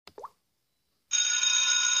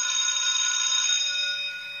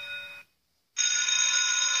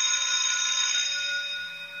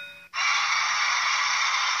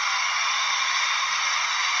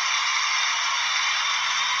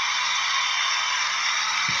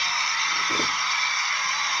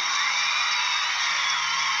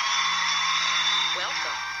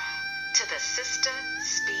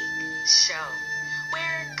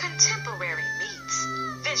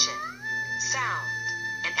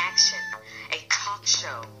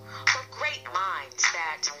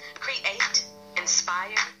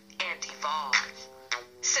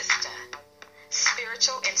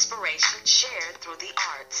inspiration shared through the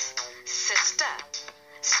arts. Sister,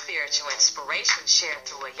 spiritual inspiration shared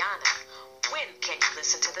through Ayana. When can you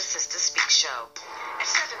listen to the Sister Speak Show? At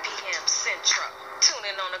 7 p.m. Central. Tune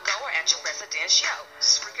in on the go or at your residential.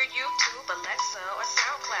 Spreaker, YouTube, Alexa, or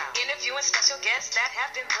SoundCloud. Interviewing special guests that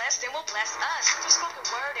have been blessed and will bless us. Through spoken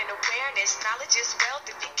word and awareness, knowledge is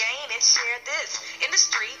wealth if you gain it. Share this in the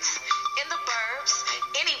streets, in the burbs,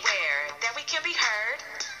 anywhere that we can be heard.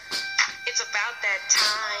 It's about that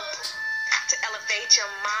time to elevate your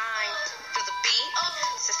mind. Feel the beat,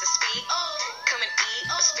 Sister Speak, come and eat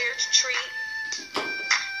a spiritual treat.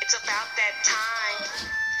 It's about that time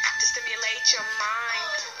to stimulate your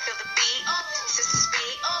mind. Feel the beat, Sister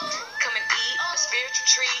Speak, come and eat a spiritual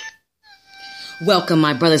treat. Welcome,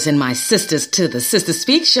 my brothers and my sisters, to the Sister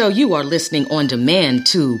Speak Show. You are listening on demand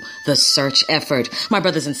to The Search Effort. My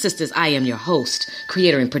brothers and sisters, I am your host,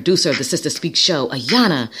 creator and producer of the Sister Speak Show,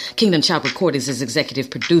 Ayana. Kingdom Child Recordings is executive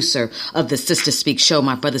producer of the Sister Speak Show.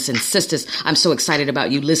 My brothers and sisters, I'm so excited about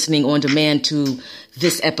you listening on demand to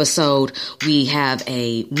this episode. We have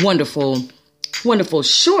a wonderful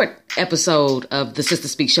short episode of the Sister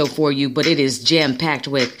Speak Show for you, but it is jam-packed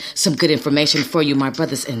with some good information for you, my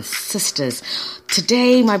brothers and sisters.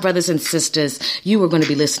 Today, my brothers and sisters, you are going to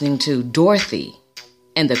be listening to Dorothy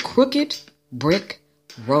and the Crooked Brick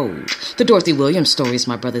Road. The Dorothy Williams stories,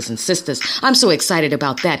 my brothers and sisters. I'm so excited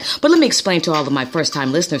about that. But let me explain to all of my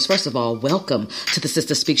first-time listeners. First of all, welcome to the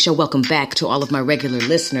Sister Speak Show. Welcome back to all of my regular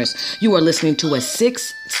listeners. You are listening to a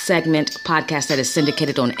 6-segment podcast that is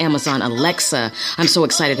syndicated on Amazon Alexa. I'm so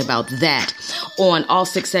excited about that. On all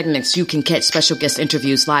 6 segments, you can catch special guest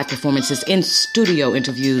interviews, live performances, in-studio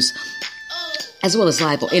interviews, as well as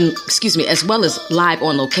live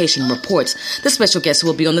on location reports. The special guests who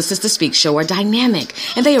will be on the Sister Speak Show are dynamic,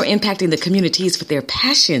 and they are impacting the communities with their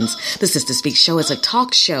passions. The Sister Speak Show is a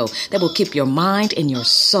talk show that will keep your mind and your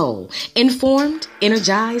soul informed,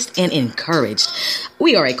 energized, and encouraged.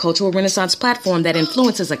 We are a cultural renaissance platform that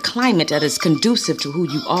influences a climate that is conducive to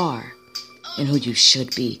who you are and who you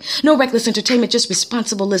should be. No reckless entertainment, just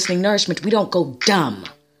responsible listening nourishment. We don't go dumb.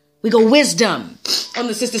 We go wisdom on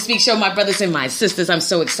the Sister Speak Show, my brothers and my sisters. I'm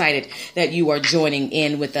so excited that you are joining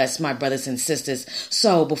in with us, my brothers and sisters.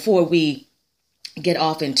 So before we get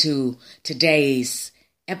off into today's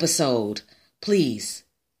episode, please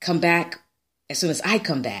come back as soon as I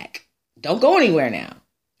come back. Don't go anywhere now.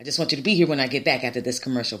 I just want you to be here when I get back after this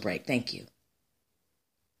commercial break. Thank you.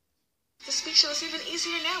 The Speak Show is even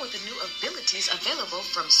easier now with the new abilities available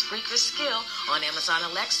from Spreaker Skill on Amazon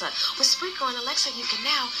Alexa. With Spreaker on Alexa, you can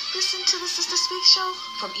now listen to the Sister Speak Show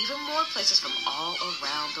from even more places from all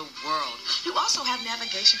around the world. You also have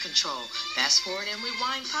navigation control, fast forward and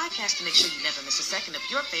rewind podcast to make sure you never miss a second of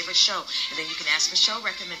your favorite show. And then you can ask for show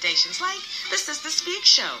recommendations like the Sister Speak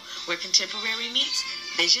Show, where contemporary meets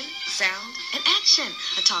vision, sound, and action.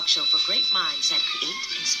 A talk show for great minds that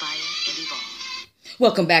create, inspire, and evolve.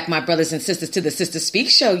 Welcome back, my brothers and sisters, to the Sister Speak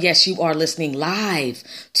Show. Yes, you are listening live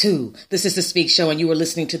to the Sister Speak Show, and you are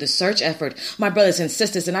listening to The Search Effort, my brothers and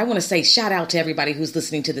sisters. And I want to say shout out to everybody who's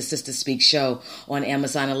listening to the Sister Speak Show on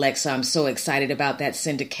Amazon Alexa. I'm so excited about that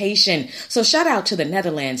syndication. So shout out to the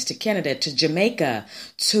Netherlands, to Canada, to Jamaica,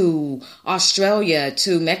 to Australia,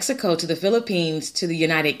 to Mexico, to the Philippines, to the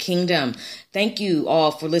United Kingdom. Thank you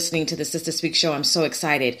all for listening to the Sister Speak Show. I'm so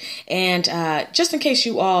excited. And just in case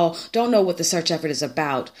you all don't know what the Search Effort is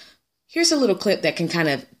about, here's a little clip that can kind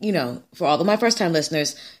of, for all of my first-time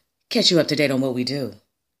listeners, catch you up to date on what we do.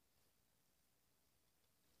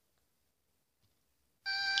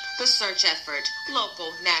 The Search Effort,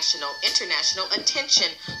 local, national, international attention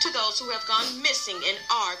to those who have gone missing in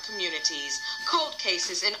our communities, cold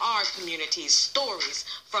cases in our communities, stories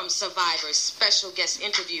from survivors, special guest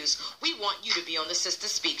interviews. We want you to be on the Sister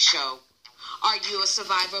Speak Show. Are you a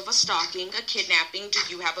survivor of a stalking, a kidnapping? Do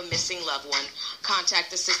you have a missing loved one?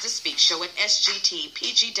 Contact the Sister Speak Show at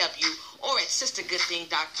SGTPGW or at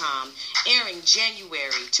sistergoodthing.com. Airing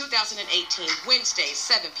January 2018, Wednesday,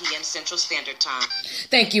 7 p.m. Central Standard Time.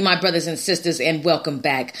 Thank you, my brothers and sisters, and welcome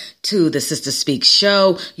back to the Sister Speak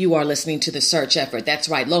Show. You are listening to The Search Effort. That's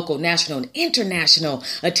right, local, national, and international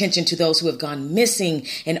attention to those who have gone missing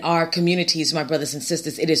in our communities, my brothers and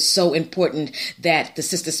sisters. It is so important that the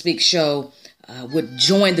Sister Speak Show would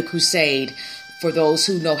join the crusade for those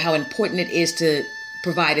who know how important it is to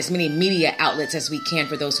provide as many media outlets as we can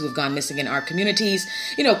for those who have gone missing in our communities,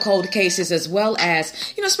 cold cases, as well as,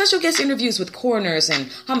 special guest interviews with coroners and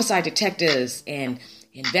homicide detectives and,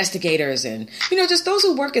 investigators and, just those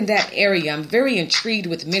who work in that area. I'm very intrigued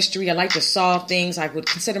with mystery. I like to solve things. I would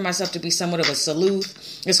consider myself to be somewhat of a sleuth.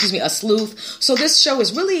 So this show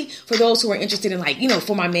is really for those who are interested in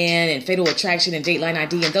For My Man and Fatal Attraction and Dateline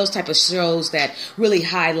ID and those type of shows that really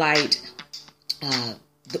highlight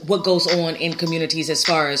what goes on in communities as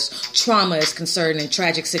far as trauma is concerned and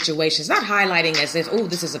tragic situations. Not highlighting as if,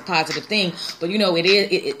 this is a positive thing, but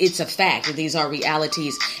it's a fact. These are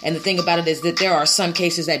realities. And the thing about it is that there are some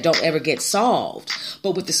cases that don't ever get solved.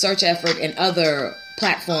 But with the search effort and other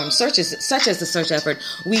platforms, such as the search effort,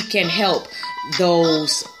 we can help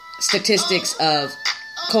those statistics of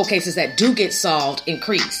cold cases that do get solved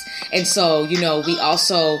increase. And so, we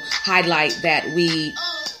also highlight that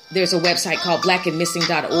there's a website called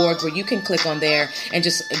blackandmissing.org where you can click on there and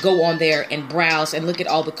just go on there and browse and look at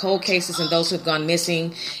all the cold cases and those who have gone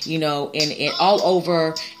missing, in all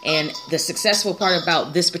over. And the successful part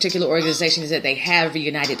about this particular organization is that they have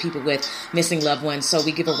reunited people with missing loved ones. So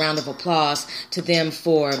we give a round of applause to them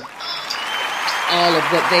for all of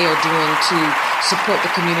what they are doing to support the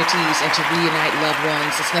communities and to reunite loved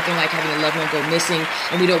ones. It's nothing like having a loved one go missing,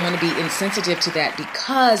 and we don't want to be insensitive to that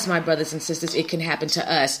because, my brothers and sisters, it can happen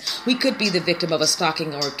to us. We could be the victim of a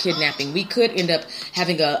stalking or a kidnapping. We could end up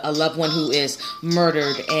having a loved one who is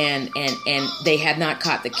murdered and they have not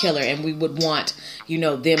caught the killer, and we would want,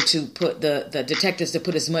 them to put the detectives to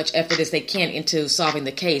put as much effort as they can into solving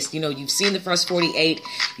the case. You've seen the first 48,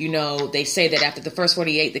 they say that after the first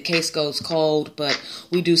 48, the case goes cold, but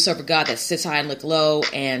we do serve a God that sits high and look low,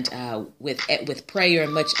 and with prayer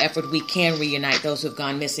and much effort, we can reunite those who have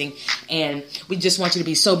gone missing. And we just want you to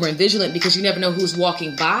be sober and vigilant because you never know who's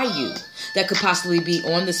walking by you that could possibly be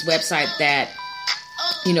on this website that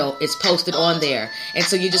it's posted on there. And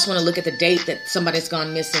so you just want to look at the date that somebody's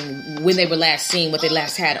gone missing, when they were last seen, what they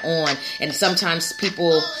last had on. And sometimes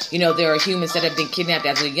people, there are humans that have been kidnapped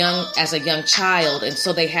as a young child. And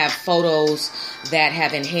so they have photos that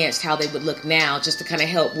have enhanced how they would look now, just to kind of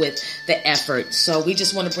help with the effort. So we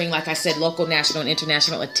just want to bring, like I said, local, national, and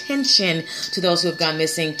international attention to those who have gone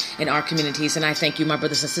missing in our communities. And I thank you, my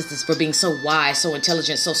brothers and sisters, for being so wise, so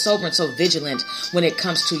intelligent, so sober, and so vigilant when it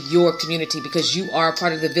comes to your community, because you are a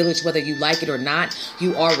part of the village, whether you like it or not.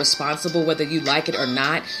 You are responsible, whether you like it or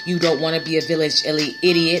not. You don't want to be a village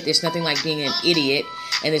idiot. There's nothing like being an idiot,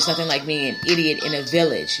 and there's nothing like being an idiot in a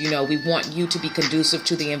village. We want you to be conducive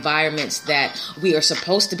to the environments that we are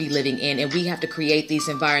supposed to be living in, and we have to create these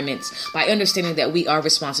environments by understanding that we are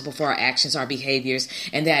responsible for our actions, our behaviors,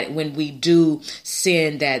 and that when we do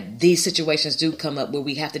sin, that these situations do come up where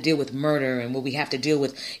we have to deal with murder and where we have to deal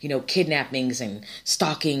with, kidnappings and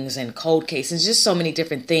stalkings and cold cases, just so many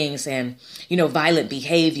different things, and, violent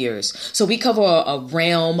behaviors. So we cover a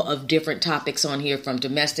realm of different topics on here, from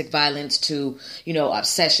domestic violence to,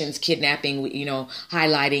 obsessions, kidnapping,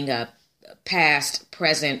 highlighting past,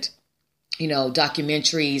 present,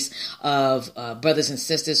 documentaries of brothers and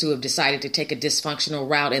sisters who have decided to take a dysfunctional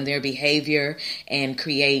route in their behavior and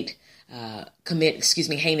commit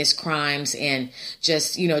heinous crimes, and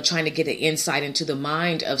just, trying to get an insight into the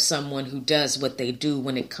mind of someone who does what they do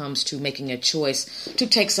when it comes to making a choice to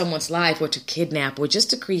take someone's life or to kidnap or just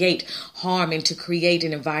to create harm and to create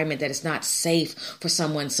an environment that is not safe for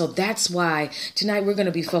someone. So that's why tonight we're going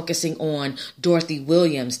to be focusing on Dorothy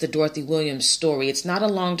Williams, the Dorothy Williams story. It's not a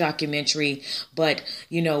long documentary, but,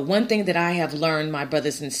 one thing that I have learned, my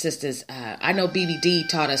brothers and sisters, I know BBD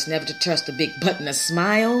taught us never to trust a big butt and a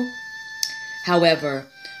smile. However,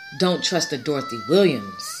 don't trust a Dorothy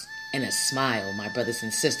Williams and a smile, my brothers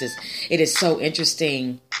and sisters. It is so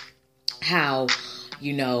interesting how,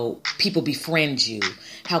 people befriend you,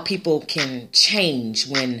 how people can change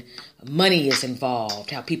when money is involved,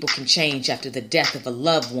 how people can change after the death of a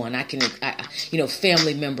loved one.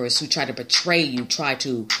 Family members who try to betray you, try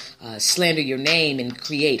to slander your name and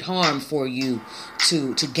create harm for you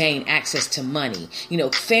to gain access to money.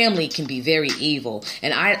 Family can be very evil.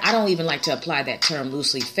 And I don't even like to apply that term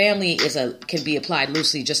loosely. Family can be applied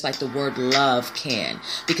loosely just like the word love can,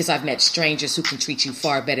 because I've met strangers who can treat you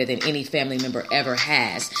far better than any family member ever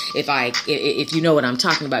has. If you know what I'm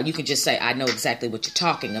talking about, you can just say, I know exactly what you're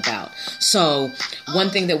talking about. So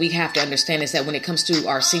one thing that we have to understand is that when it comes to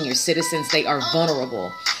our senior citizens, they are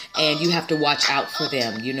vulnerable, and you have to watch out for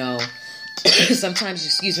them.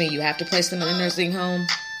 Sometimes, you have to place them in a nursing home.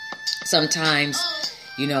 Sometimes,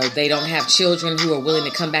 they don't have children who are willing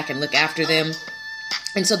to come back and look after them.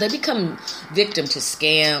 And so they become victim to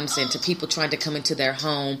scams and to people trying to come into their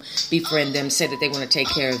home, befriend them, say that they want to take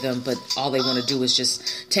care of them, but all they want to do is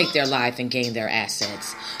just take their life and gain their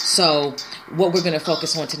assets. So what we're going to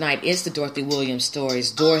focus on tonight is the Dorothy Williams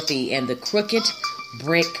stories, Dorothy and the Crooked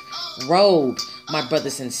Brick Road. my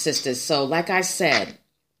brothers and sisters. So like I said,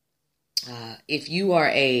 if you are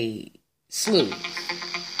a sleuth,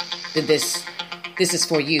 then this is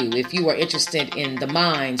for you. If you are interested in the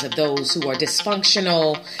minds of those who are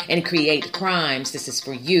dysfunctional and create crimes, this is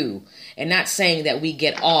for you. And not saying that we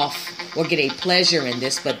get off or get a pleasure in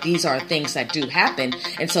this, but these are things that do happen.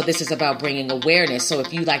 And so this is about bringing awareness. So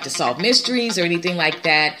if you like to solve mysteries or anything like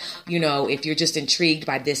that, if you're just intrigued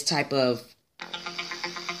by this type of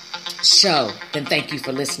show, then thank you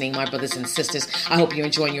for listening, my brothers and sisters. I hope you're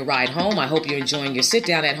enjoying your ride home. I hope you're enjoying your sit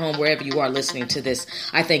down at home, wherever you are listening to this.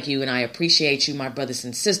 I thank you and I appreciate you, my brothers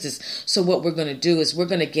and sisters. So what we're going to do is we're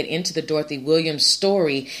going to get into the Dorothy Williams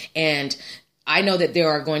story, and I know that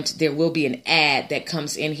there will be an ad that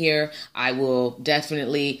comes in here. I will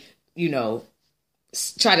definitely,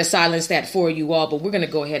 try to silence that for you all, but we're going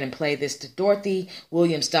to go ahead and play this to Dorothy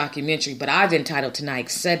Williams documentary, but I've entitled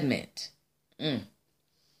tonight's segment,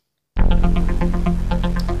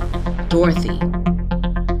 Dorothy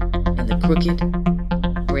and the Crooked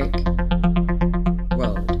Brick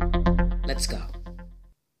Road. Let's go.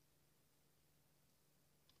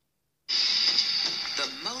 The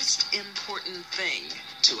most important thing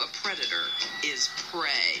to a predator is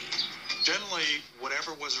prey. Generally,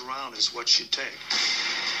 whatever was around is what she'd take.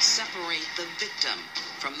 Separate the victim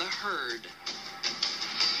from the herd.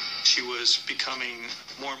 She was becoming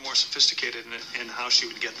more and more sophisticated in how she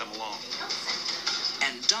would get them along.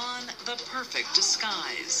 And don the perfect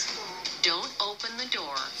disguise. Don't open the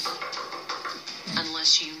door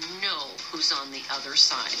unless you know who's on the other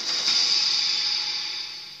side.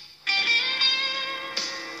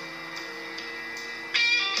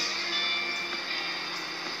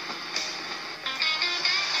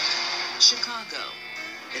 Chicago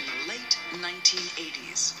in the late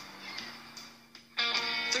 1980s.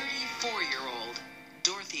 34-year-old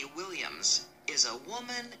Dorothy Williams is a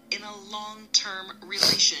woman in a long-term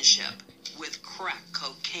relationship with crack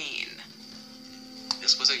cocaine.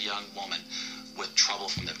 This was a young woman with trouble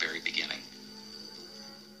from the very beginning.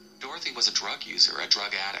 Dorothy was a drug user, a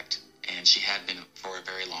drug addict, and she had been for a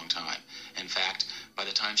very long time. In fact, by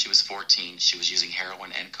the time she was 14, she was using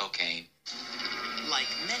heroin and cocaine. Like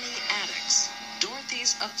many addicts,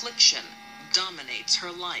 Dorothy's affliction dominates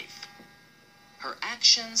her life. Her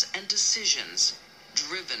actions and decisions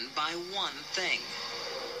driven by one thing.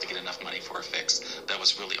 To get enough money for a fix, that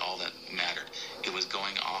was really all that mattered. It was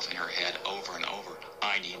going off in her head over and over.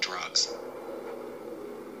 I need drugs.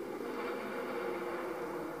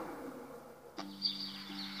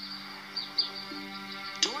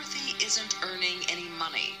 Dorothy isn't earning any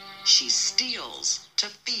money. She steals to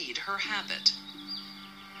feed her habit.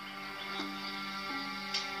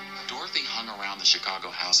 Dorothy hung around the Chicago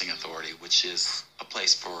Housing Authority, which is a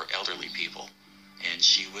place for elderly people, and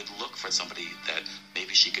she would look for somebody that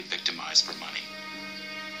maybe she could victimize for money.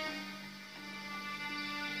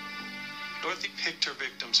 Dorothy picked her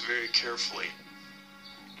victims very carefully,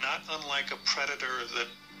 not unlike a predator that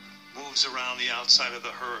moves around the outside of the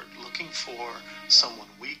herd, looking for someone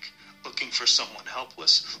weak, looking for someone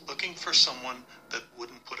helpless, looking for someone that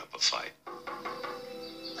wouldn't put up a fight.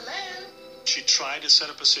 Hello? She tried to set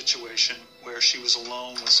up a situation where she was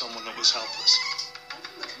alone with someone that was helpless.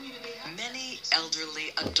 Many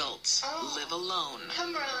elderly adults live alone.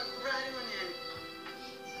 Come right on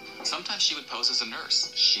in. Sometimes she would pose as a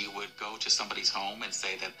nurse. She would go to somebody's home and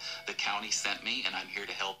say that the county sent me and I'm here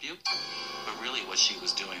to help you. But really what she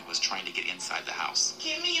was doing was trying to get inside the house.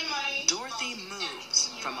 Give me your money. Dorothy moves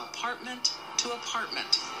from apartment to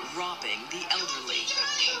apartment, robbing the elderly.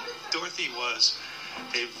 Dorothy was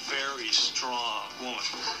a very strong woman.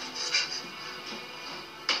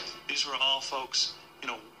 These were all folks,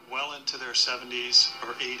 well into their 70s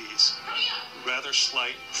or 80s, rather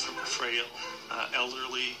slight, frail,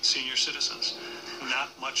 elderly senior citizens. Not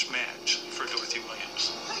much match for Dorothy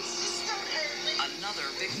Williams. Another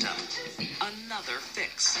victim, another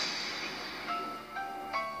fix.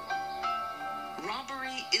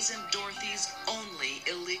 Robbery isn't Dorothy's only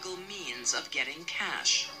illegal means of getting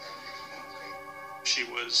cash. She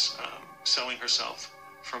was selling herself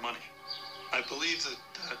for money. I believe that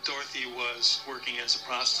Dorothy was working as a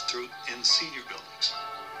prostitute in senior buildings.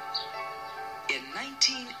 In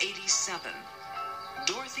 1987,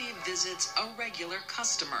 Dorothy visits a regular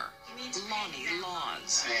customer, Lonnie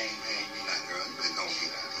Laws. Hey, me like, girl, you been gonna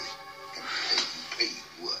get out of this. Pay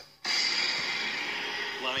you what?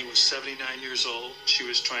 Lonnie was 79 years old. She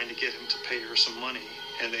was trying to get him to pay her some money,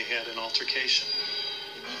 and they had an altercation.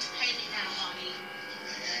 You need to pay me now, Lonnie.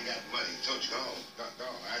 I ain't got money. Told you, go.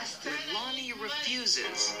 Lonnie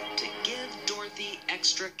refuses to give Dorothy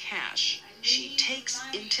extra cash. she takes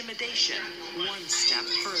intimidation one step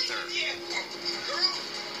further.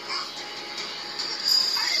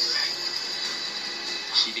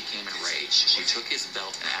 She became enraged. She took his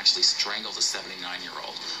belt and actually strangled a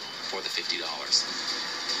 79-year-old for the $50.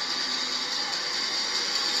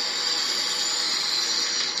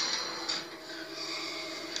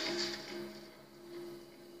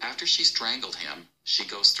 After she strangled him, she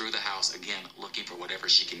goes through the house again looking for whatever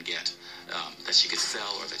she can get that she could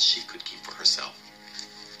sell or that she could keep for herself.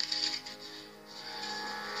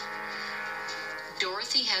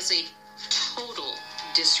 Dorothy has a total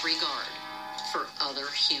disregard for other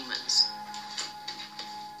humans.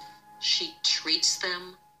 She treats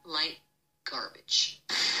them like garbage.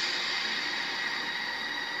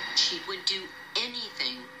 She would do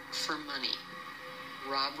anything for money.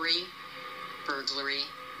 Robbery, burglary,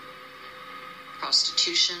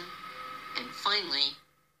 prostitution, and finally,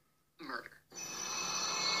 murder.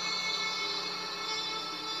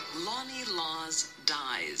 Lonnie Laws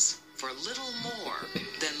dies for little more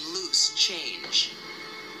than loose change.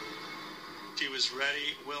 She was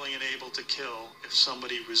ready, willing, and able to kill if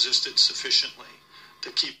somebody resisted sufficiently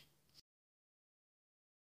to keep.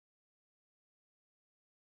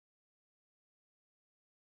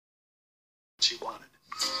 She wanted.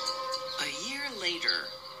 A year later,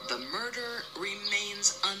 the murder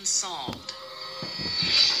remains unsolved.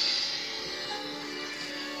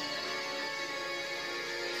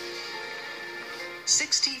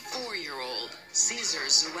 "64-year-old Caesar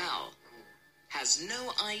Zuel has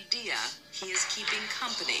no idea he is keeping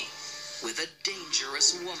company with a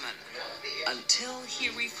dangerous woman until he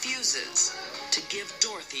refuses to give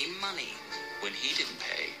Dorothy money. When he didn't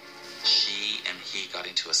pay, she and he got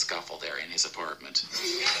into a scuffle there in his apartment.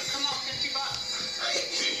 Come on, $50.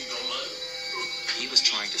 He was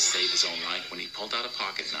trying to save his own life when he pulled out a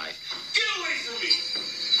pocket knife. Get away from me!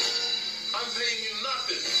 I'm paying you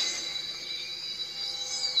nothing.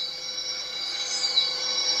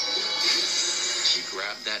 She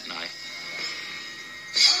grabbed that knife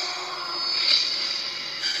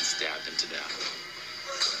and stabbed him to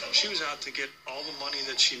death. She was out to get all the money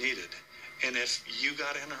that she needed. And if you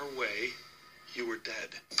got in her way, you were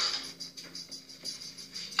dead.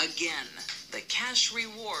 Again, the cash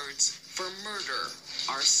rewards for murder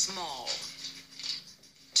are small.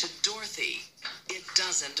 To Dorothy, it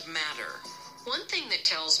doesn't matter. One thing that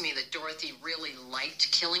tells me that Dorothy really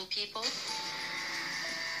liked killing people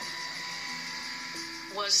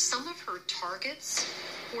was some of her targets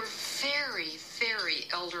were very, very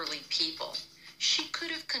elderly people. She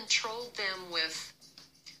could have controlled them with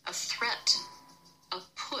a threat, a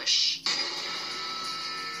push.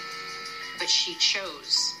 But she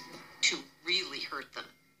chose to really hurt them.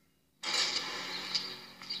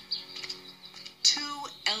 Two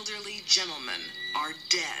elderly gentlemen are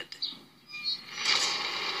dead.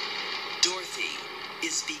 Dorothy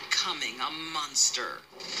is becoming a monster.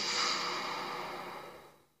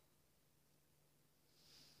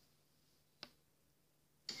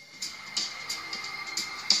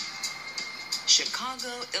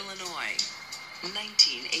 Chicago, Illinois,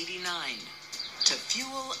 1989. To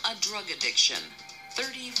fuel a drug addiction,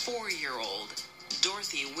 34-year-old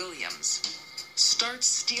Dorothy Williams starts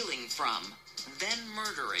stealing from, then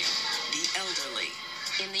murdering the elderly.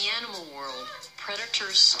 In the animal world,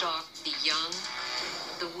 predators stalk the young,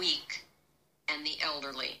 the weak, and the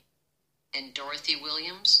elderly. And Dorothy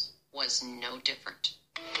Williams was no different.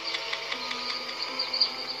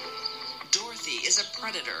 Dorothy is a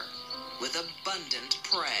predator with abundant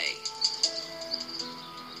prey.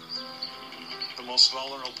 The most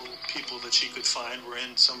vulnerable people that she could find were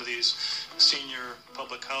in some of these senior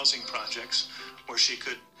public housing projects where she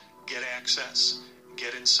could get access,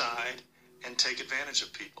 get inside, and take advantage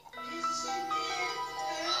of people.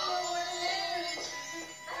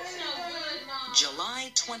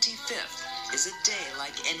 July 25th is a day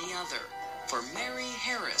like any other for Mary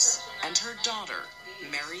Harris and her daughter,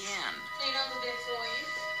 Mary Ann.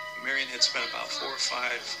 Marion had spent about 4 or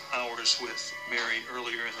 5 hours with Mary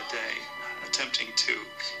earlier in the day, attempting to,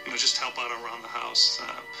 just help out around the house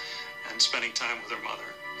and spending time with her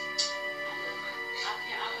mother.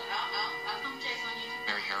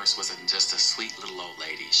 Mary Harris wasn't just a sweet little old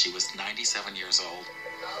lady. She was 97 years old.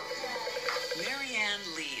 Mary Ann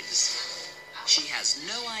leaves. She has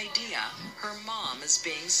no idea her mom is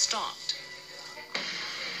being stalked.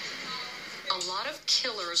 A lot of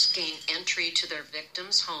killers gain entry to their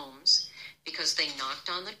victims' homes because they knocked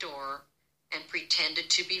on the door and pretended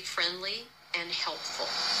to be friendly and helpful.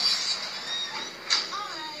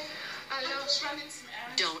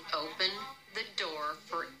 Don't open the door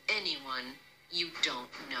for anyone you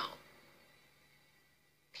don't know.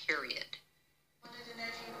 Period.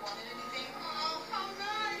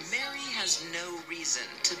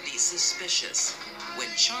 suspicious when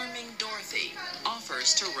charming Dorothy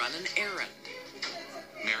offers to run an errand.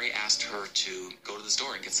 Mary asked her to go to the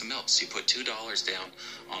store and get some milk. She put $2 down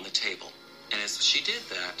on the table. And as she did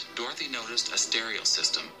that, Dorothy noticed a stereo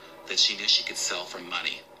system that she knew she could sell for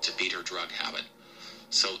money to beat her drug habit.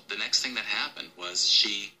 So the next thing that happened was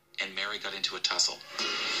she and Mary got into a tussle.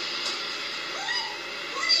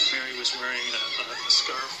 Mary was wearing a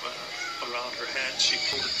scarf around her head. She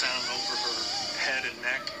pulled it down over her head and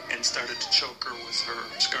neck and started to choke her with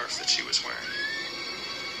her scarf that she was wearing.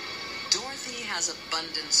 Dorothy has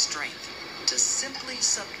abundant strength to simply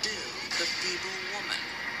subdue the feeble woman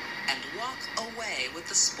and walk away with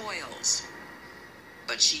the spoils.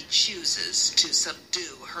 But she chooses to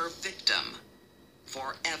subdue her victim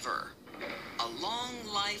forever. A long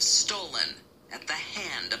life stolen at the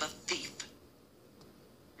hand of a thief.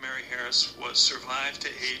 Mary Harris was survived to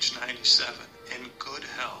age 97 in good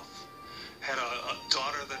health, had a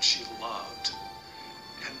daughter that she loved,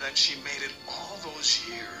 and that she made it all those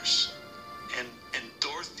years. And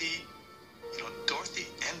Dorothy, Dorothy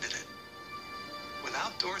ended it.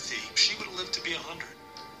 Without Dorothy, she would have lived to be 100.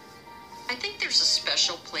 I think there's a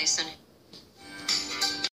special place in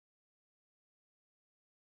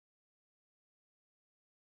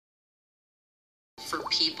for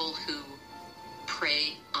people who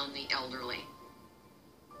prey on the elderly.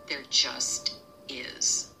 There just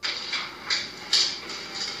is.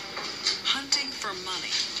 Hunting for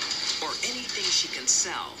money or anything she can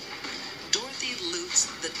sell, Dorothy loots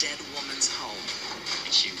the dead woman's home.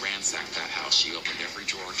 And she ransacked that house. She opened every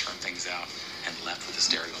drawer, turned things out, and left with the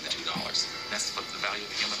stereo and the $2. That's the value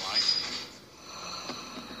of a human life.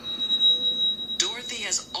 Dorothy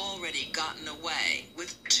has already gotten away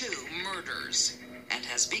with 2 murders and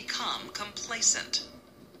has become complacent.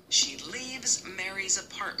 She leaves Mary's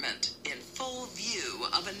apartment in full view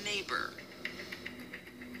of a neighbor.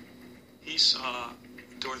 He saw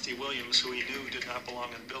Dorothy Williams, who he knew did not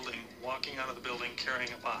belong in the building, walking out of the building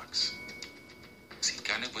carrying a box. He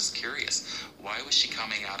kind of was curious. Why was she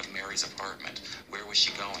coming out of Mary's apartment? Where was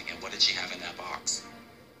she going? And what did she have in that box?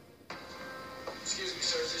 Excuse me,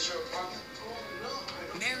 sir, is this your apartment? Oh,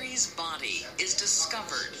 no. Mary's body is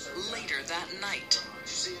discovered later that night.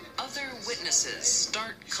 Other witnesses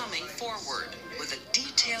start coming forward with a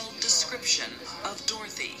detailed description of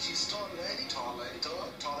Dorothy. She's a tall lady, taller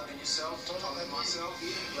than yourself, taller than myself,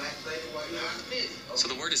 black lady, white lady. So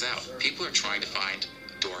the word is out. People are trying to find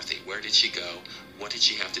Dorothy. Where did she go? What did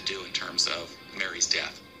she have to do in terms of Mary's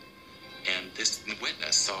death? And this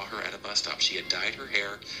witness saw her at a bus stop. She had dyed her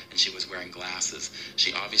hair and she was wearing glasses.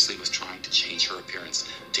 She obviously was trying to change her appearance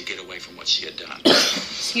to get away from what she had done.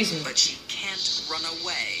 Excuse me. But she can't run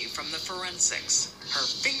away from the forensics. Her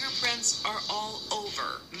fingerprints are all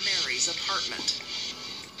over Mary's apartment.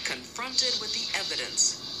 Confronted with the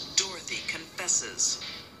evidence, Dorothy confesses.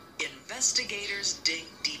 Investigators dig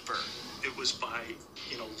deeper. It was by,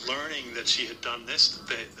 learning that she had done this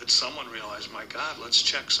that someone realized, my God, let's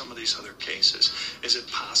check some of these other cases. Is it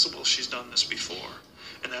possible she's done this before?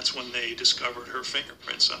 And that's when they discovered her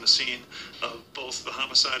fingerprints on the scene of both the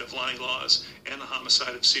homicide of Lonnie Laws and the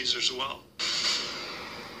homicide of Caesar Zuel.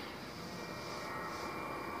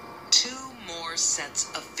 2 more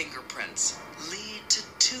sets of fingerprints lead to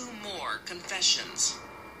 2 more confessions.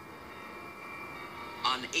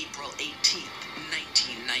 On April 18,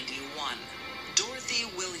 1991, Dorothy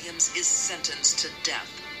Williams is sentenced to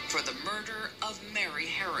death for the murder of Mary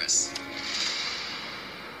Harris,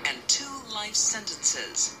 and 2 life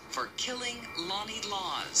sentences for killing Lonnie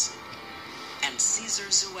Laws and Caesar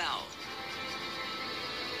Zuel.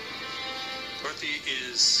 Dorothy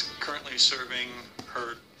is currently serving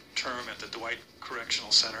her term at the Dwight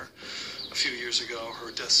Correctional Center. A few years ago, her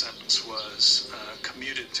death sentence was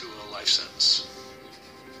commuted to a life sentence.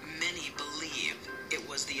 Many believe it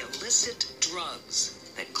was the illicit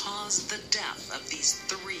drugs that caused the death of these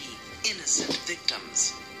 3 innocent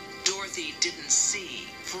victims. Dorothy didn't see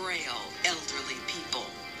frail, elderly people.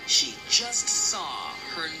 She just saw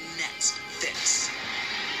her next fix.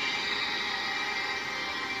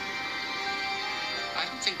 I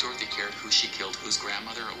don't think Dorothy cared who she killed, whose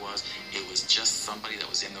grandmother it was. It was just somebody that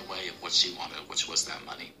was in the way of what she wanted, which was that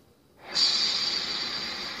money.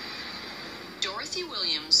 Dorothy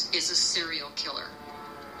Williams is a serial killer.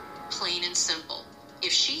 Plain and simple.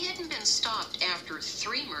 If she hadn't been stopped after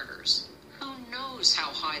 3 murders, who knows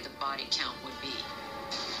how high the body count would be.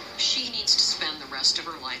 She needs to spend the rest of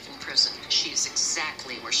her life in prison. She is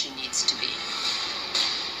exactly where she needs to be.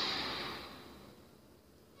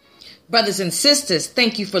 Brothers and sisters,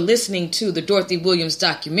 thank you for listening to the Dorothy Williams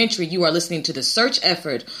documentary. You are listening to The Search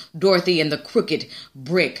Effort, Dorothy and the Crooked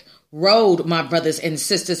Brick Road, my brothers and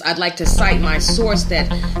sisters. I'd like to cite my source that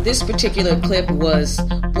this particular clip was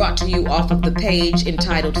brought to you off of the page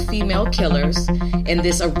entitled Female Killers, and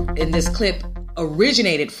this clip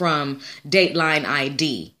originated from Dateline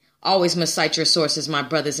ID. Always must cite your sources, my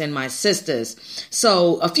brothers and my sisters.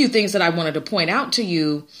 So a few things that I wanted to point out to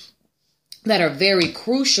you that are very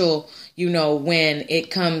crucial, when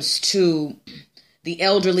it comes to the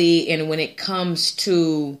elderly and when it comes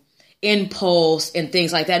to impulse and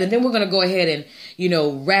things like that. And then we're going to go ahead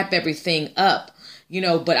and, wrap everything up,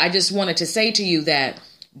 but I just wanted to say to you that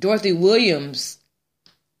Dorothy Williams,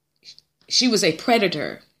 she was a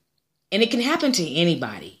predator, and it can happen to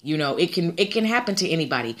anybody. It can happen to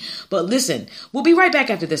anybody. But listen, we'll be right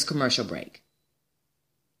back after this commercial break.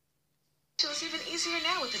 It's even easier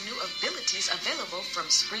now with the new abilities available from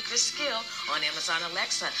Spreaker Skill on Amazon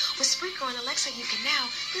Alexa. With Spreaker on Alexa, you can now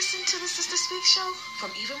listen to the Sister Speak show from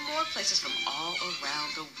even more places from all around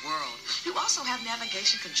the world. You also have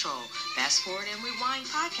navigation control, fast forward and rewind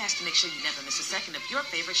podcast to make sure you never miss a second of your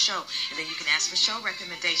favorite show. And then you can ask for show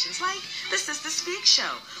recommendations like the Sister Speak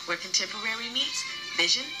show, where contemporary meets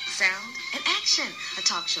vision, sound, and action. A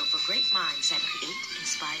talk show for great minds that create,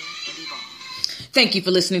 inspire, and evolve. Thank you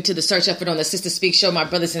for listening to The Search Effort on the Sister Speak Show, my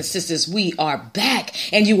brothers and sisters. We are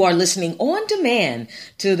back, and you are listening on demand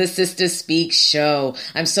to the Sister Speak Show.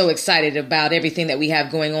 I'm so excited about everything that we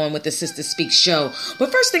have going on with the Sister Speak Show.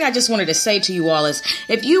 But first thing I just wanted to say to you all is,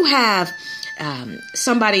 if you have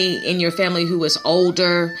somebody in your family who is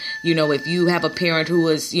older, if you have a parent who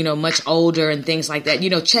is, much older and things like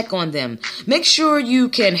that, check on them. Make sure you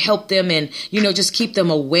can help them and, just keep them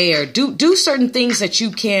aware. Do certain things that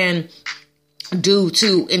you can do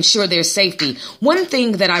to ensure their safety. One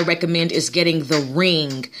thing that I recommend is getting the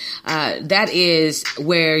Ring. That is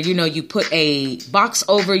where, you put a box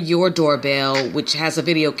over your doorbell, which has a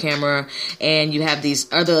video camera, and you have these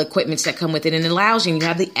other equipments that come with it, and it allows you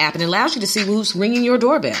have the app, and it allows you to see who's ringing your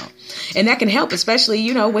doorbell. And that can help, especially,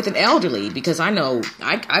 with an elderly, because I know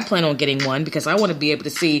I plan on getting one because I want to be able to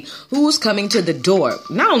see who's coming to the door.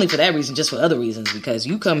 Not only for that reason, just for other reasons, because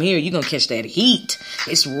you come here, you're going to catch that heat.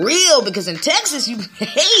 It's real, because in Texas,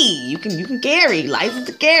 you can carry. Life is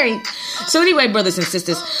to carry. So anyway, brothers and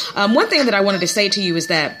sisters, one thing that I wanted to say to you is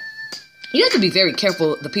that you have to be very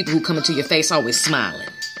careful the people who come into your face always smiling.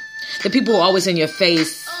 The people who are always in your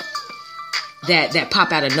face that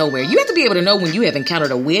pop out of nowhere. You have to be able to know when you have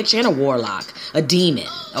encountered a witch and a warlock, a demon,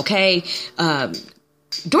 okay?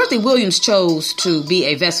 Dorothy Williams chose to be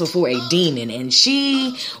a vessel for a demon, and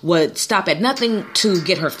she would stop at nothing to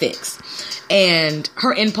get her fix. And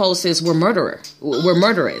her impulses were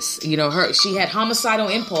murderous. She had homicidal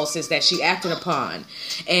impulses that she acted upon,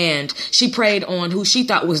 and she preyed on who she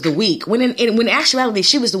thought was the weak. When in actuality,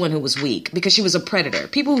 she was the one who was weak, because she was a predator.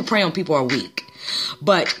 People who prey on people are weak.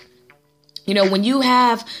 But when you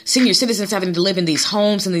have senior citizens having to live in these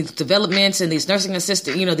homes and these developments and these nursing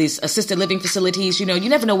these assisted living facilities, you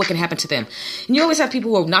never know what can happen to them. And you always have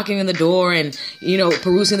people who are knocking on the door and,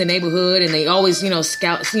 perusing the neighborhood, and they always,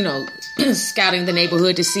 scouting the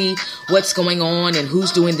neighborhood to see what's going on and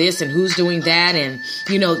who's doing this and who's doing that, and,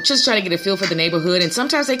 just try to get a feel for the neighborhood. And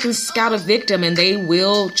sometimes they can scout a victim, and they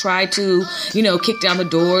will try to, kick down the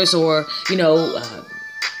doors or,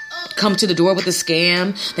 come to the door with a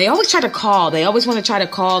scam. They always try to call. They always want to try to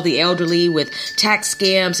call the elderly with tax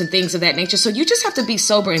scams and things of that nature. So you just have to be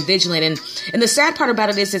sober and vigilant. And the sad part about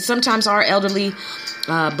it is that sometimes our elderly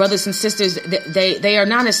brothers and sisters, they are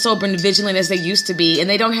not as sober and vigilant as they used to be, and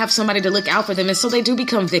they don't have somebody to look out for them, and so they do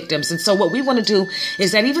become victims. And so what we want to do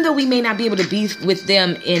is that even though we may not be able to be with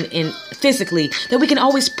them in physically, that we can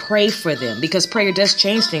always pray for them, because prayer does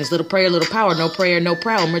change things. Little prayer, little power. No prayer, no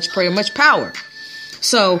power. Much prayer, much power.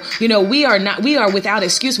 So, we are without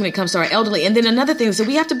excuse when it comes to our elderly. And then another thing is that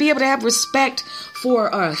we have to be able to have respect for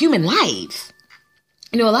human life.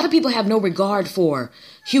 A lot of people have no regard for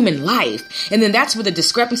human life. And then that's where the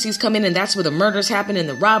discrepancies come in, and that's where the murders happen, and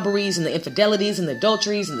the robberies and the infidelities and the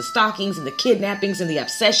adulteries and the stalkings and the kidnappings and the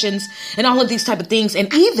obsessions and all of these type of things.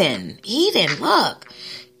 And even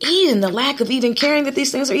the lack of even caring that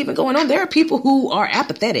these things are even going on. There are people who are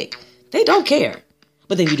apathetic. They don't care.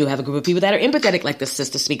 But then you do have a group of people that are empathetic, like the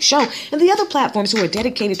Sister Speak Show and the other platforms who are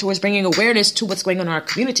dedicated towards bringing awareness to what's going on in our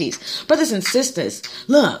communities. Brothers and sisters,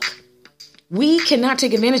 look, we cannot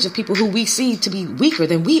take advantage of people who we see to be weaker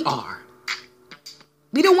than we are.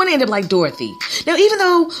 We don't want to end up like Dorothy. Now, even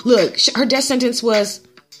though, look, her death sentence was,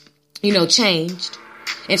 changed.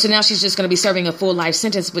 And so now she's just going to be serving a full life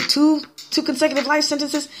sentence, but two consecutive life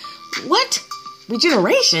sentences. What?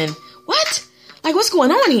 Regeneration? what? Like, what's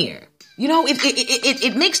going on here? You know,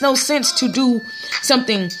 it makes no sense to do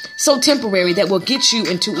something so temporary that will get you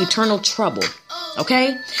into eternal trouble.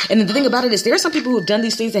 Okay? And the thing about it is there are some people who have done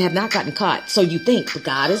these things that have not gotten caught. So you think, but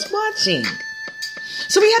God is watching.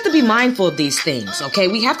 So we have to be mindful of these things, okay?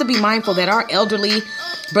 We have to be mindful that our elderly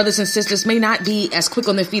brothers and sisters may not be as quick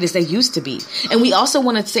on their feet as they used to be. And we also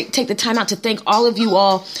want to take the time out to thank all of you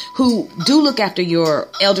all who do look after your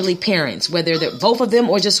elderly parents, whether they're both of them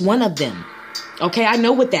or just one of them. Okay, I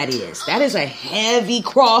know what that is. That is a heavy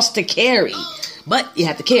cross to carry, but you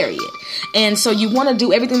have to carry it. And so you want to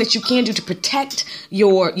do everything that you can do to protect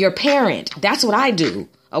your parent. That's what I do.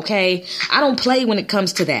 Okay, I don't play when it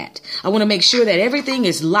comes to that. I want to make sure that everything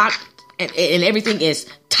is locked and everything is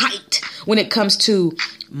tight when it comes to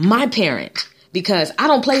my parent, because I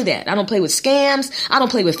don't play that. I don't play with scams. I don't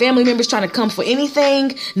play with family members trying to come for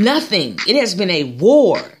anything. Nothing. It has been a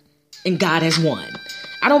war and God has won.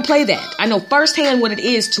 I don't play that. I know firsthand what it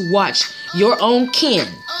is to watch your own kin,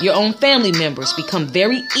 your own family members become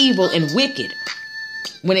very evil and wicked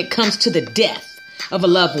when it comes to the death of a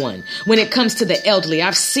loved one. When it comes to the elderly,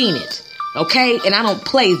 I've seen it. Okay? And I don't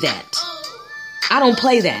play that. I don't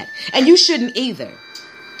play that. And you shouldn't either.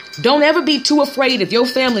 Don't ever be too afraid of your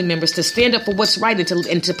family members to stand up for what's right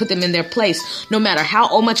and to put them in their place, no matter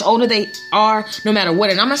how much older they are, no matter what.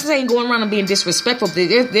 And I'm not saying going around and being disrespectful.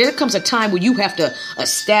 There comes a time where you have to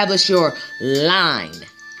establish your line,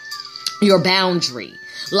 your boundary.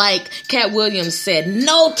 Like Cat Williams said,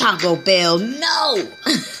 no Taco Bell, no.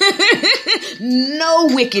 No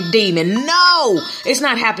wicked demon, no. It's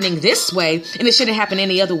not happening this way, and it shouldn't happen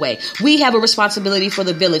any other way. We have a responsibility for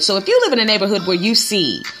the village. So if you live in a neighborhood where you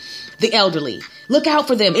see the elderly, look out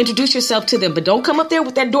for them, introduce yourself to them, but don't come up there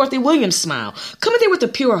with that Dorothy Williams smile. Come up there with a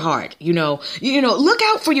pure heart, you know, look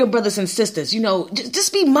out for your brothers and sisters,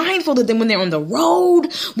 just be mindful of them when they're on the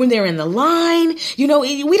road, when they're in the line. We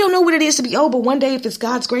don't know what it is to be old, but one day, if it's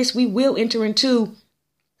God's grace, we will enter into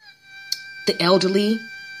the elderly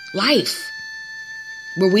life,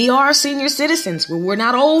 where we are senior citizens, where we're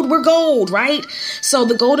not old, we're gold, right? So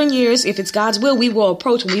the golden years, if it's God's will, we will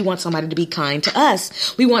approach when we want somebody to be kind to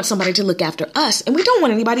us. We want somebody to look after us, and we don't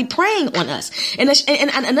want anybody preying on us. And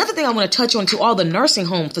another thing I want to touch on to all the nursing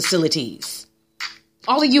home facilities,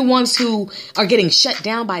 all of you ones who are getting shut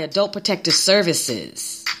down by Adult Protective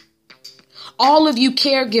Services, all of you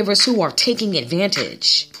caregivers who are taking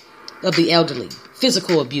advantage of the elderly,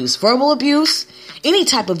 physical abuse, verbal abuse, any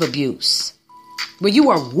type of abuse, where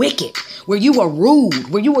you are wicked, where you are rude,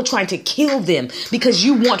 where you are trying to kill them because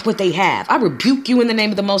you want what they have. I rebuke you in the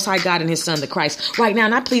name of the Most High God and His Son, the Christ, right now.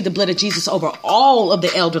 And I plead the blood of Jesus over all of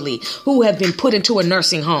the elderly who have been put into a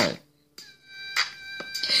nursing home.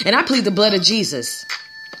 And I plead the blood of Jesus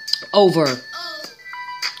over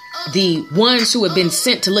the ones who have been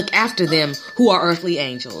sent to look after them, who are earthly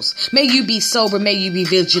angels. May you be sober, may you be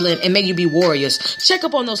vigilant, and may you be warriors. Check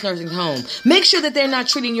up on those nursing homes. Make sure that they're not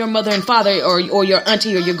treating your mother and father or your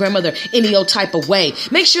auntie or your grandmother any old type of way.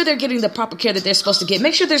 Make sure they're getting the proper care that they're supposed to get.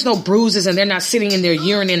 Make sure there's no bruises and they're not sitting in their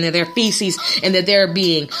urine and their feces, and that they're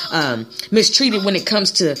being mistreated when it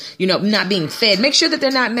comes to, not being fed. Make sure that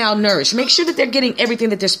they're not malnourished. Make sure that they're getting everything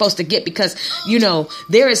that they're supposed to get, because,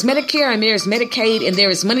 there is Medicare and there is Medicaid and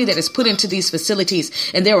there is money that is put into these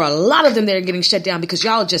facilities, and there are a lot of them that are getting shut down because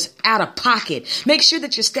y'all are just out of pocket. Make sure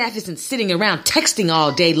that your staff isn't sitting around texting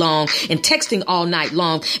all day long and texting all night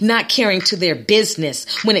long, not caring to their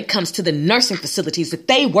business when it comes to the nursing facilities that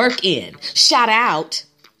they work in. Shout out.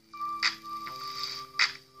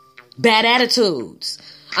 Bad attitudes.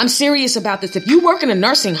 I'm serious about this. If you work in a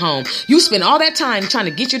nursing home, you spend all that time trying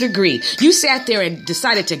to get your degree. You sat there and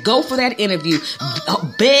decided to go for that interview,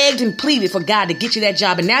 begged and pleaded for God to get you that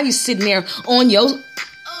job. And now you're sitting there on your,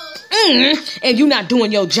 and you're not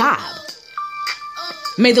doing your job.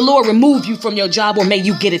 May the Lord remove you from your job, or may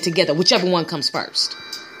you get it together, whichever one comes first.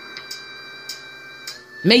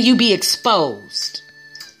 May you be exposed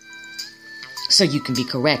so you can be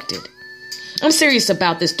corrected. I'm serious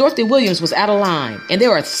about this. Dorothy Williams was out of line, and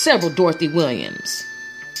there are several Dorothy Williams.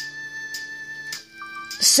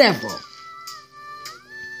 Several.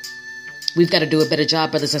 We've got to do a better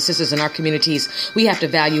job, brothers and sisters, in our communities. We have to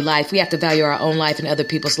value life. We have to value our own life and other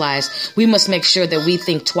people's lives. We must make sure that we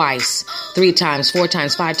think twice, 3 times, 4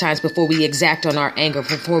 times, 5 times before we exact on our anger,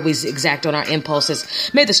 before we exact on our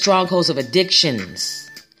impulses. May the strongholds of addictions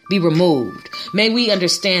be removed. May we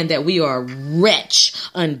understand that we are wretch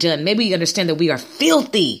undone. May we understand that we are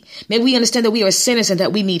filthy. May we understand that we are sinners and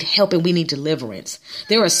that we need help and we need deliverance.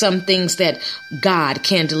 There are some things that God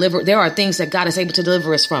can deliver. There are things that God is able to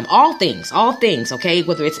deliver us from. All things, okay?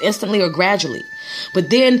 Whether it's instantly or gradually. But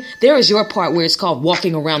then there is your part where it's called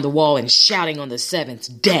walking around the wall and shouting on the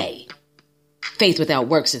seventh day. Faith without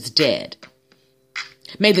works is dead.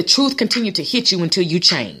 May the truth continue to hit you until you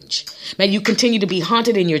change. May you continue to be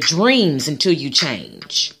haunted in your dreams until you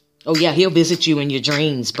change. Oh yeah, he'll visit you in your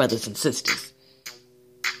dreams, brothers and sisters.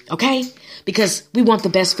 Okay? Because we want the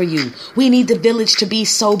best for you. We need the village to be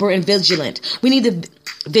sober and vigilant. We need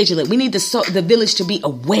the village to be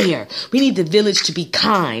aware. We need the village to be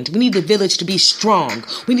kind. We need the village to be strong.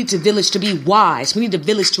 We need the village to be wise. We need the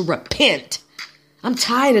village to repent. I'm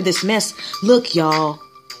tired of this mess. Look, y'all.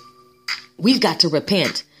 We've got to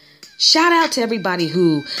repent. Shout out to everybody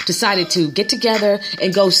who decided to get together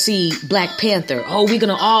and go see Black Panther. Oh, we're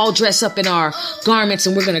going to all dress up in our garments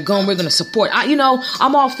and we're going to go and we're going to support.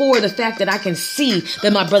 I'm all for the fact that I can see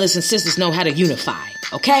that my brothers and sisters know how to unify.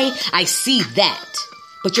 Okay? I see that.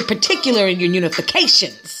 But you're particular in your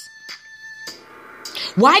unifications.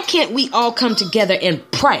 Why can't we all come together and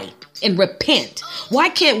pray and repent? Why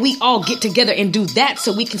can't we all get together and do that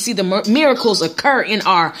so we can see the miracles occur in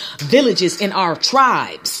our villages, in our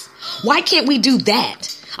tribes? Why can't we do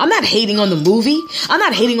that? I'm not hating on the movie. I'm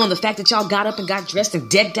not hating on the fact that y'all got up and got dressed and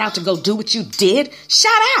decked out to go do what you did.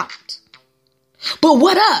 Shout out. But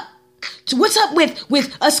what up? What's up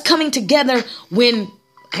with us coming together when,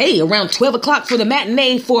 hey, around 12 o'clock for the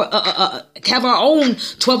matinee, for have our own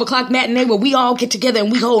 12 o'clock matinee where we all get together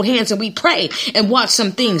and we hold hands and we pray and watch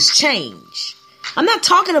some things change. I'm not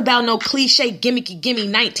talking about no cliche gimmicky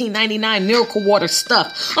 1999 miracle water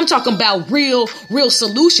stuff. I'm talking about real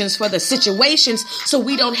solutions for the situations so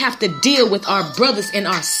we don't have to deal with our brothers and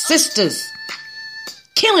our sisters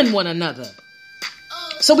killing one another.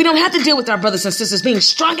 So we don't have to deal with our brothers and sisters being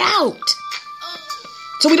strung out.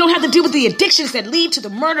 So we don't have to deal with the addictions that lead to the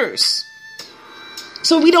murders.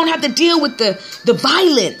 So we don't have to deal with the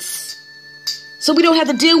violence. So we don't have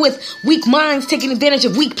to deal with weak minds taking advantage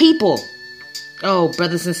of weak people. Oh,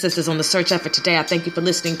 brothers and sisters, on the search effort today, I thank you for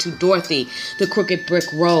listening to Dorothy, the Crooked Brick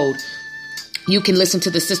Road. You can listen to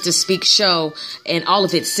the Sisters Speak show and all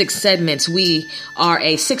of its 6 segments. We are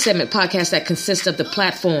a 6-segment podcast that consists of the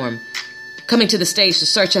platform, coming to the stage, the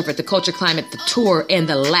search effort, the culture climate, the tour, and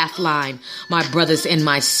the laugh line, my brothers and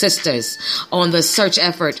my sisters. On the search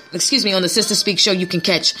effort, on the Sister Speak show, you can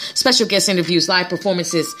catch special guest interviews, live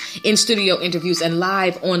performances, in-studio interviews, and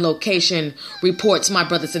live on-location reports, my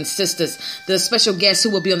brothers and sisters. The special guests who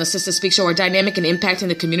will be on the Sister Speak show are dynamic and impacting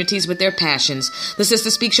the communities with their passions. The Sister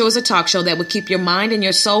Speak show is a talk show that will keep your mind and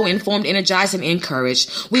your soul informed, energized, and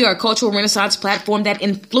encouraged. We are a cultural renaissance platform that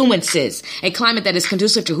influences a climate that is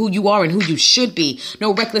conducive to who you are and who you should be.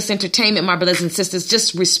 No reckless entertainment, my brothers and sisters,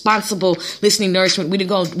 just responsible listening nourishment. We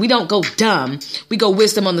don't go dumb. We go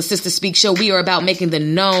wisdom on the Sister Speak show. We are about making the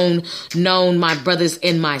known, my brothers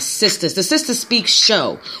and my sisters. The Sister Speak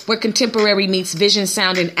show, where contemporary meets vision,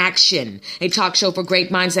 sound, and action. A talk show for great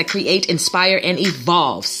minds that create, inspire, and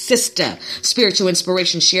evolve. Sister, spiritual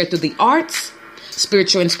inspiration shared through the arts,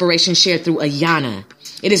 spiritual inspiration shared through Ayana.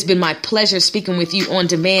 It has been my pleasure speaking with you on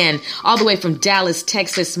demand, all the way from Dallas,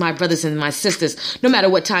 Texas, my brothers and my sisters. No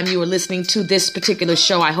matter what time you are listening to this particular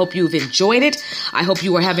show, I hope you've enjoyed it. I hope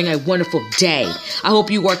you are having a wonderful day. I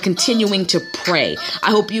hope you are continuing to pray.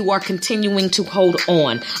 I hope you are continuing to hold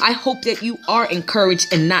on. I hope that you are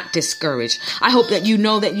encouraged and not discouraged. I hope that you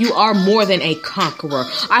know that you are more than a conqueror.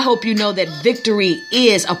 I hope you know that victory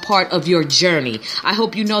is a part of your journey. I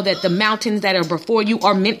hope you know that the mountains that are before you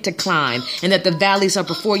are meant to climb and that the valleys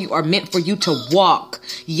are before you are meant for you to walk.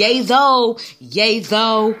 Yea though, yea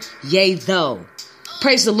though, yea though.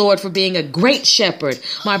 Praise the Lord for being a great shepherd,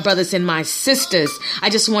 my brothers and my sisters. I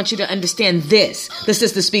just want you to understand this. The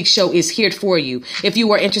Sister Speak show is here for you. If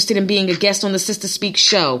you are interested in being a guest on the Sister Speak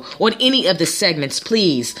show, on any of the segments,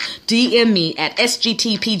 please DM me at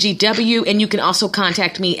SGTPGW, and you can also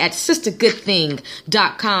contact me at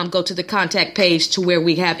sistergoodthing.com. Go to the contact page to where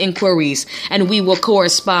we have inquiries, and we will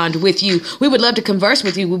correspond with you. We would love to converse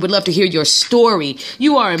with you. We would love to hear your story.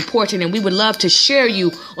 You are important, and we would love to share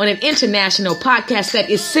you on an international podcast that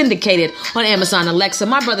is syndicated on Amazon Alexa.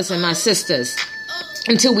 My brothers and my sisters,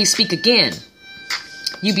 until we speak again,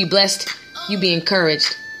 you be blessed, you be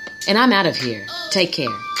encouraged, and I'm out of here. Take care.